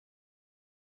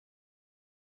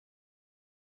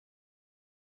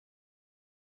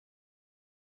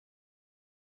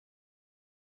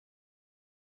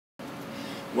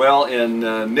Well, in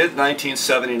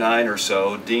mid-1979 or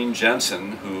so, Dean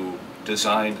Jensen, who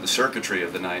designed the circuitry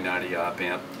of the 990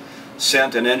 op-amp,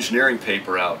 sent an engineering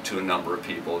paper out to a number of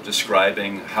people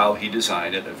describing how he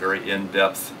designed it, a very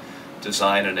in-depth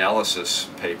design analysis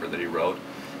paper that he wrote.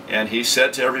 And he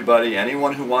said to everybody,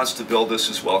 anyone who wants to build this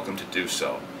is welcome to do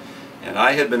so. And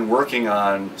I had been working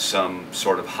on some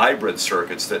sort of hybrid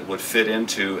circuits that would fit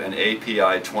into an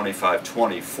API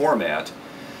 2520 format,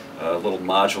 a little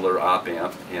modular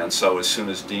op-amp. And so as soon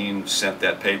as Dean sent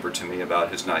that paper to me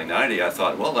about his 990, I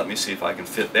thought, well, let me see if I can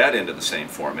fit that into the same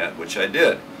format, which I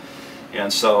did.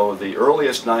 And so the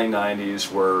earliest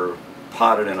 990s were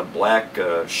potted in a black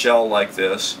shell like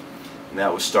this, and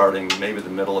that was starting maybe the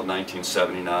middle of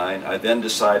 1979. I then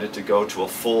decided to go to a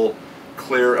full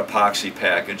clear epoxy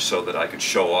package so that I could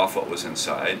show off what was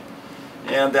inside.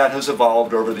 And that has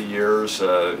evolved over the years.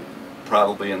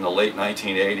 Probably in the late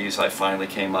 1980s I finally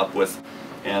came up with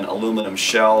an aluminum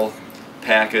shell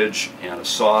package and a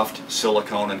soft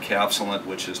silicone encapsulant,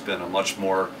 which has been a much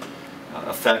more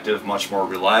effective, much more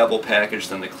reliable package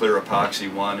than the clear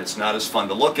epoxy one. It's not as fun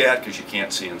to look at because you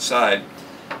can't see inside,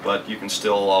 but you can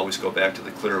still always go back to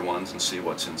the clear ones and see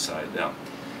what's inside them.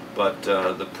 But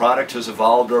the product has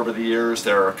evolved over the years.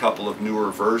 There are a couple of newer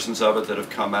versions of it that have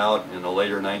come out in the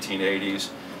later 1980s.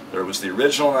 There was the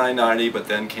original 990, but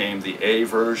then came the A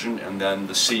version and then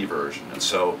the C version. And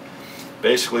so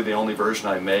basically the only version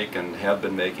I make and have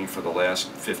been making for the last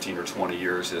 15 or 20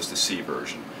 years is the C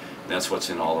version. And that's what's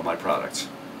in all of my products.